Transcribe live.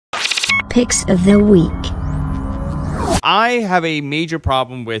Picks of the week. I have a major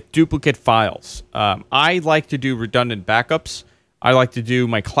problem with duplicate files. I like to do redundant backups. I like to do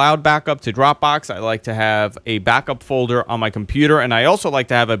my cloud backup to Dropbox. I like to have a backup folder on my computer, and I also like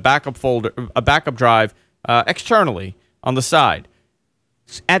to have a backup folder, a backup drive externally on the side.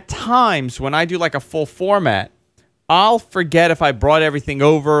 At times, when I do like a full format, I'll forget if I brought everything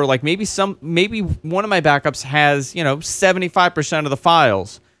over. Like maybe one of my backups has 75% of the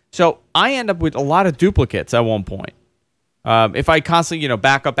files, so I end up with a lot of duplicates at one point. If I constantly,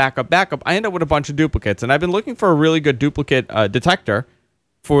 backup, I end up with a bunch of duplicates. And I've been looking for a really good duplicate detector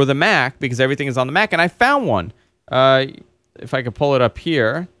for the Mac because everything is on the Mac. And I found one. If I could pull it up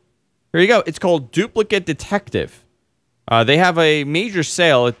here. Here you go. It's called Duplicate Detective. They have a major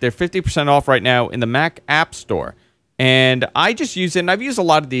sale. They're 50% off right now in the Mac App Store. And I just use it. And I've used a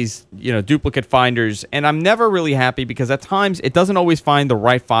lot of these, duplicate finders. And I'm never really happy because at times it doesn't always find the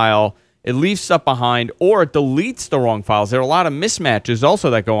right file. It leaves stuff behind, or it deletes the wrong files. There are a lot of mismatches also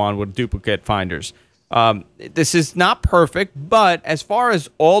that go on with duplicate finders. This is not perfect, but as far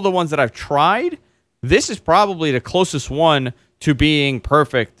as all the ones that I've tried, this is probably the closest one to being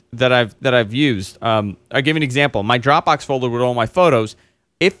perfect that I've used. I'll give you an example. My Dropbox folder with all my photos,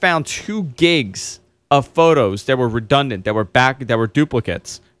 it found 2 gigs of photos that were redundant, that were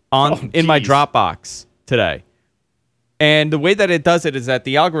duplicates in my Dropbox today. And the way that it does it is that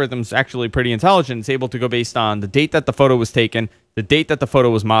the algorithm's actually pretty intelligent. It's able to go based on the date that the photo was taken, the date that the photo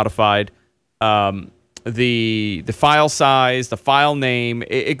was modified, the file size, the file name.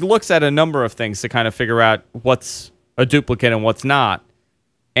 It looks at a number of things to kind of figure out what's a duplicate and what's not.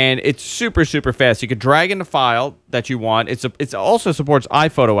 And it's super, super fast. You could drag in the file that you want. It also supports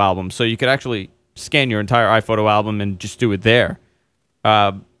iPhoto albums, so you could actually scan your entire iPhoto album and just do it there.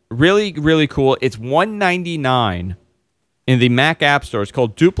 Really, really cool. It's $199 in the Mac App Store. It's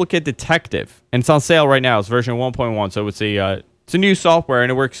called Duplicate Detective, and it's on sale right now. It's version 1.1, so it's a new software,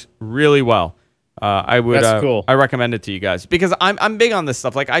 and it works really well. That's cool. I recommend it to you guys because I'm big on this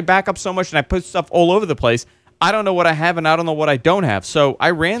stuff. Like I back up so much and I put stuff all over the place. I don't know what I have and I don't know what I don't have. So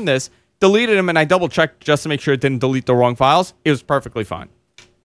I ran this, deleted them, and I double checked just to make sure it didn't delete the wrong files. It was perfectly fine.